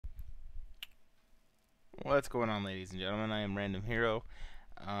What's going on, ladies and gentlemen? I am Random Hero.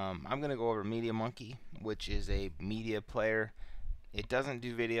 I'm going to go over Media Monkey, which is a media player. It doesn't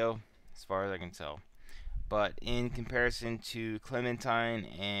do video, as far as I can tell. But in comparison to Clementine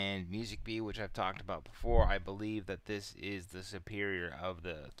and MusicBee, which I've talked about before, I believe that this is the superior of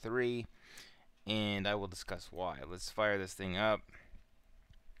the three, and I will discuss why. Let's fire this thing up,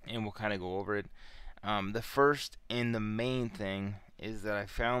 and we'll kind of go over it. The first and the main thing is that I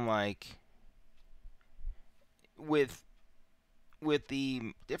found with with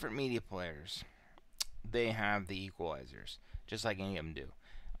the different media players, they have the equalizers, just like any of them do.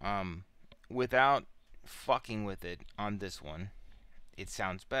 Without fucking with it on this one, it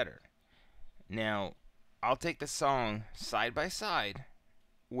sounds better. Now, I'll take the song side by side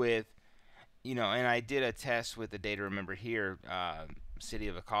with, and I did a test with the Data Remember Here, City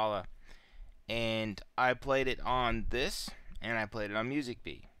of Akala, and I played it on this, and I played it on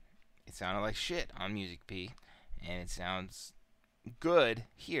MusicBee. It sounded like shit on MusicBee, and it sounds good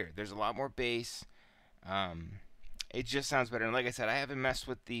here. There's a lot more bass. It just sounds better. And like I said, I haven't messed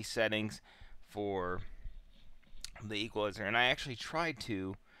with the settings for the equalizer, and I actually tried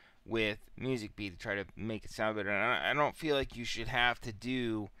to with MusicBee to try to make it sound better. And I don't feel like you should have to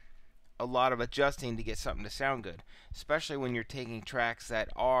do a lot of adjusting to get something to sound good, especially when you're taking tracks that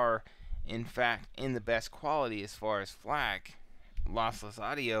are, in fact, in the best quality as far as FLAC, lossless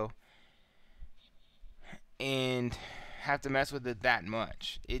audio, and have to mess with it that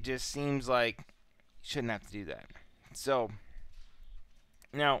much. It just seems like you shouldn't have to do that. So,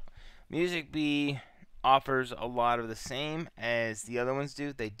 now, MusicBee offers a lot of the same as the other ones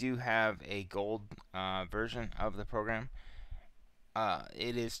do. They do have a gold version of the program.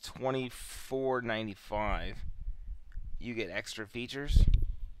 It is $24.95. You get extra features,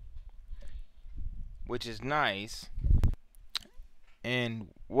 which is nice. And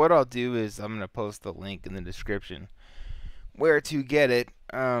what I'll do is I'm going to post the link in the description where to get it.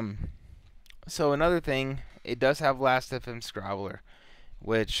 So another thing, it does have Last.fm Scrabbler,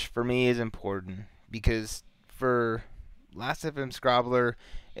 which for me is important because for Last.fm Scrabbler,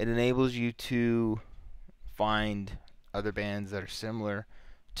 it enables you to find other bands that are similar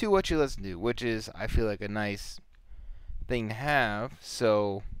to what you listen to, which is, I feel like, a nice thing to have.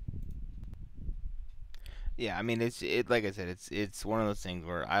 So yeah, I mean, it's like I said, it's one of those things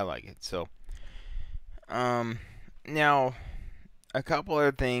where I like it. So now a couple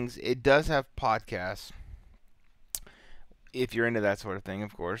other things. It does have podcasts if you're into that sort of thing,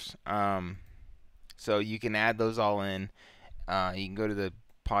 of course. So you can add those all in. You can go to the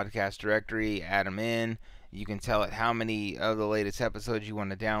podcast directory, add them in. You can tell it how many of the latest episodes you want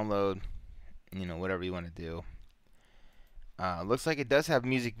to download. Whatever you want to do. Looks like it does have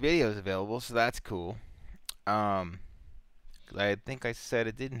music videos available, so that's cool. I think I said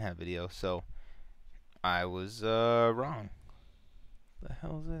it didn't have video, so I was wrong. What the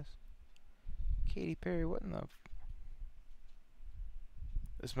hell is this? Katy Perry, what in the...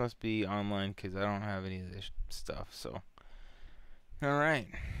 This must be online because I don't have any of this stuff, so... Alright.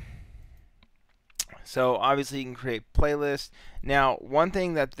 So, obviously you can create playlists. Now, one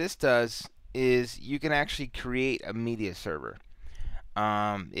thing that this does is you can actually create a media server.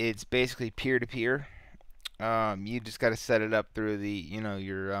 It's basically peer-to-peer. You just got to set it up through the,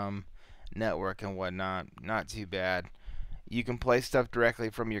 your network and whatnot. Not too bad. You can play stuff directly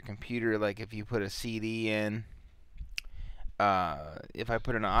from your computer, like if you put a CD in. If I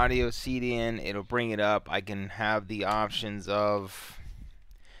put an audio CD in, it'll bring it up. I can have the options of,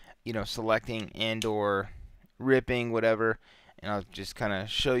 selecting and or ripping, whatever. And I'll just kind of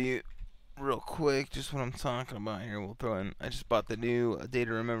show you real quick just what I'm talking about here. We'll throw in, I just bought the new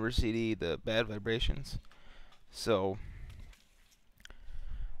Data Remember CD, the Bad Vibrations. So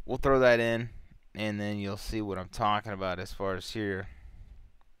we'll throw that in, and then you'll see what I'm talking about as far as here.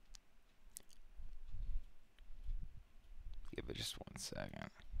 Give it just 1 second.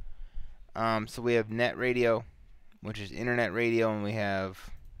 So we have net radio, which is internet radio, and we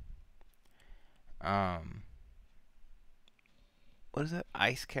have what is that?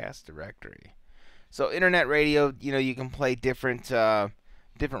 Icecast directory. So internet radio, you can play different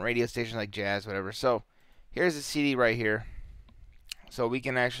radio stations like jazz, whatever. So here's a CD right here. So we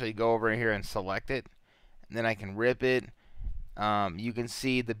can actually go over here and select it, and then I can rip it. You can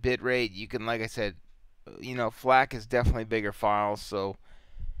see the bit rate. You can, like I said, FLAC is definitely bigger files. So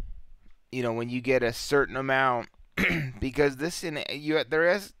when you get a certain amount, because there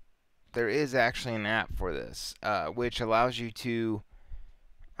is actually an app for this, which allows you to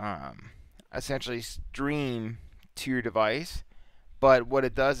essentially stream to your device. But what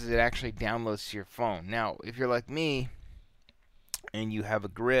it does is it actually downloads to your phone. Now, if you're like me and you have a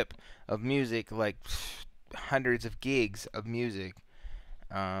grip of music like hundreds of gigs of music.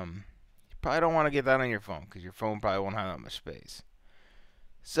 You probably don't want to get that on your phone because your phone probably won't have that much space.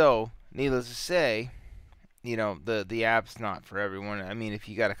 So, needless to say, the app's not for everyone. I mean, if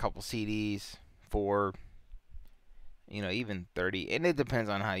you got a couple CDs for, even 30, and it depends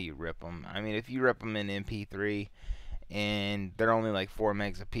on how you rip them. I mean, if you rip them in MP3 and they're only like 4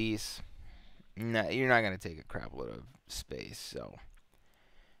 megs a piece, no, you're not going to take a crap load of space. So,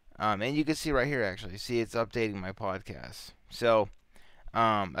 and you can see right here, actually, see it's updating my podcast. So,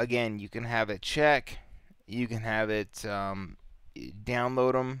 again, you can have it check, you can have it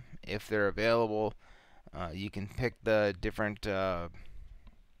download them if they're available. You can pick the different, like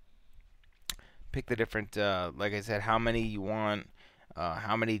I said, how many you want,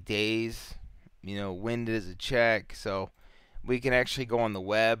 how many days, when does it check. So we can actually go on the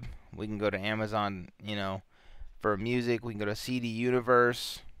web. We can go to Amazon, for music. We can go to CD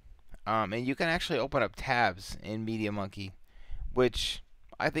Universe, and you can actually open up tabs in MediaMonkey, which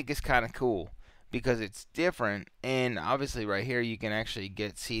I think is kind of cool because it's different. And obviously, right here, you can actually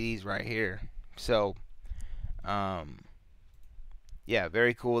get CDs right here. So, yeah,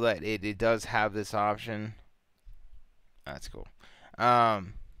 very cool that it does have this option. That's cool.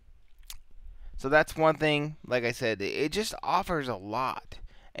 So that's one thing. Like I said, it just offers a lot.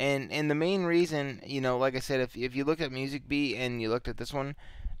 And the main reason, like I said, if you look at MusicBee and you looked at this one,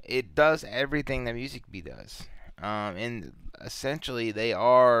 it does everything that MusicBee does. And essentially, they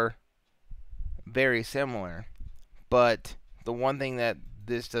are very similar. But the one thing that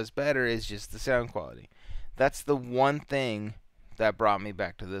this does better is just the sound quality. That's the one thing that brought me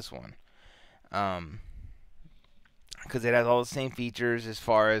back to this one. Because it has all the same features as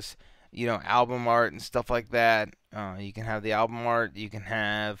far as, album art and stuff like that. You can have the album art. You can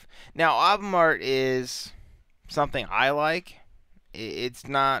have... Now, album art is something I like. It's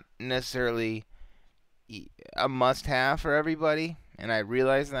not necessarily a must-have for everybody, and I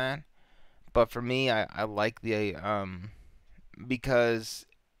realize that. But for me, I like the... because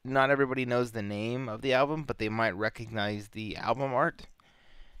not everybody knows the name of the album, but they might recognize the album art.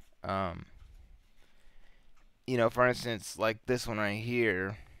 For instance, like this one right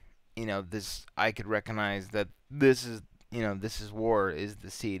here, this I could recognize that this is, This Is War is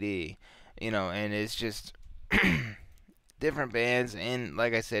the CD, and it's just different bands, and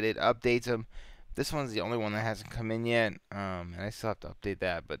like I said, it updates them. This one's the only one that hasn't come in yet, and I still have to update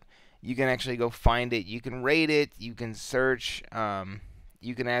that, but you can actually go find it. You can rate it. You can search.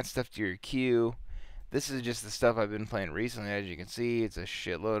 You can add stuff to your queue. This is just the stuff I've been playing recently. As you can see, it's a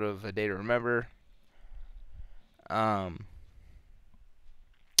shitload of A Day to Remember. And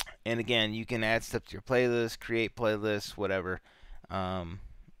again, you can add stuff to your playlist, create playlists, whatever.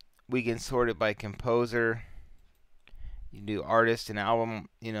 We can sort it by composer. You do artist and album,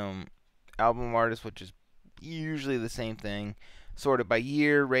 album artist, which is usually the same thing. Sorted by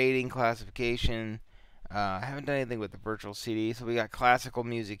year, rating, classification. I haven't done anything with the virtual CD, so we got classical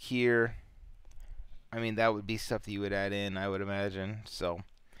music here. I mean, that would be stuff that you would add in, I would imagine. So,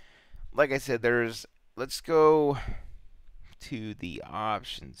 like I said, let's go to the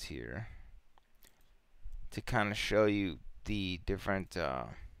options here to kind of show you the different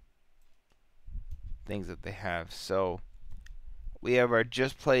things that they have. So, we have our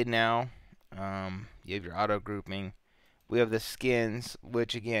just played now. You have your auto grouping. We have the skins,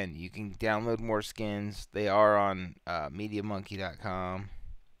 which again, you can download more skins. They are on MediaMonkey.com.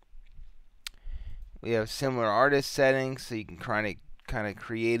 We have similar artist settings, so you can kind of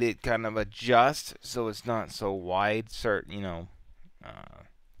create it, kind of adjust so it's not so wide. So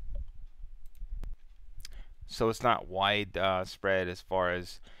it's not wide spread as far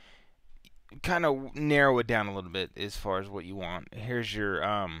as kind of narrow it down a little bit as far as what you want. Here's your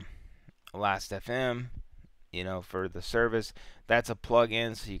Last.fm. For the service. That's a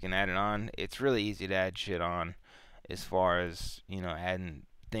plug-in, so you can add it on. It's really easy to add shit on as far as, adding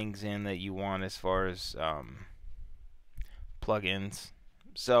things in that you want as far as plugins.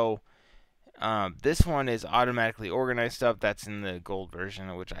 So, this one is automatically organized stuff. That's in the gold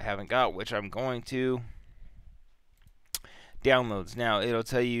version, which I haven't got, which I'm going to. Downloads. Now, it'll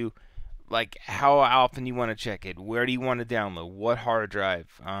tell you, like, how often you want to check it. Where do you want to download? What hard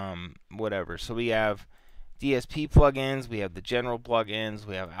drive? Whatever. So, we have DSP plugins, we have the general plugins,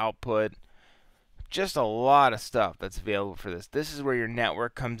 we have output, just a lot of stuff that's available for this. This is where your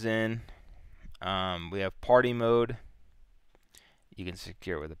network comes in. We have party mode. You can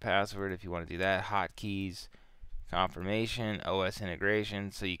secure it with a password if you want to do that. Hotkeys, confirmation, OS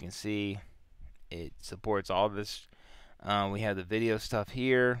integration, so you can see it supports all this. We have the video stuff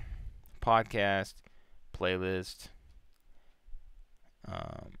here, podcast, playlist,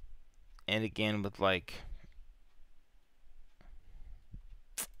 and again with like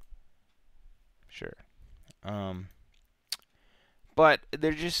sure. But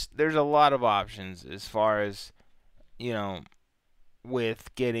there's a lot of options as far as, you know,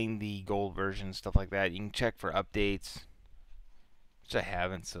 with getting the gold version, stuff like that. You can check for updates, which I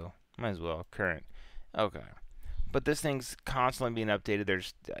haven't, so might as well. Current. Okay. But this thing's constantly being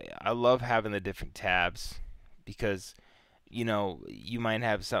updated. I love having the different tabs because, you know, you might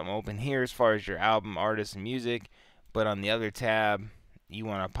have something open here as far as your album, artist, and music, but on the other tab, you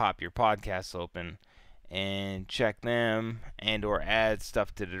want to pop your podcasts open and check them and or add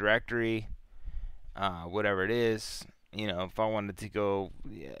stuff to the directory, whatever it is. You know, if I wanted to go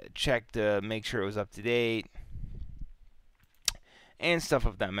check to make sure it was up to date and stuff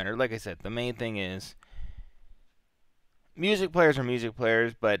of that matter. Like I said, the main thing is music players are music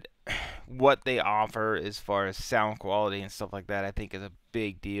players, but what they offer as far as sound quality and stuff like that, I think is a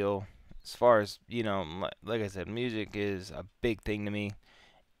big deal. As far as, you know, like I said, music is a big thing to me,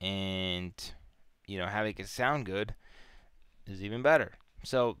 and, you know, having it sound good is even better.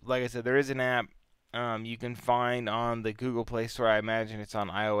 So, like I said, there is an app you can find on the Google Play Store. I imagine it's on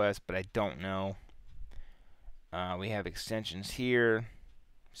iOS, but I don't know. We have extensions here,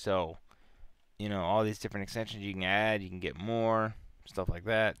 so, you know, all these different extensions you can add, you can get more, stuff like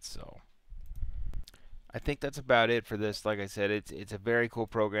that. So I think that's about it for this. Like I said, it's a very cool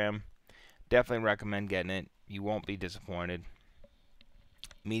program. Definitely recommend getting it. You won't be disappointed.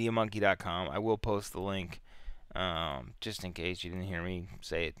 MediaMonkey.com. I will post the link, just in case you didn't hear me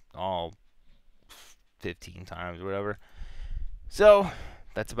say it all 15 times or whatever. So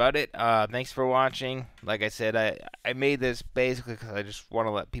that's about it. Thanks for watching. Like I said, I made this basically because I just want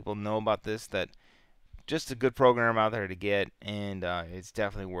to let people know about this, that just a good program out there to get, and it's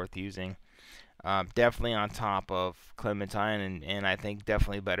definitely worth using. Definitely on top of Clementine, and I think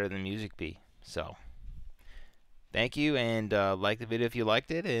definitely better than Music Bee. So thank you, and like the video if you liked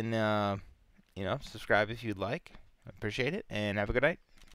it, and you know, subscribe if you'd like. I appreciate it, and have a good night.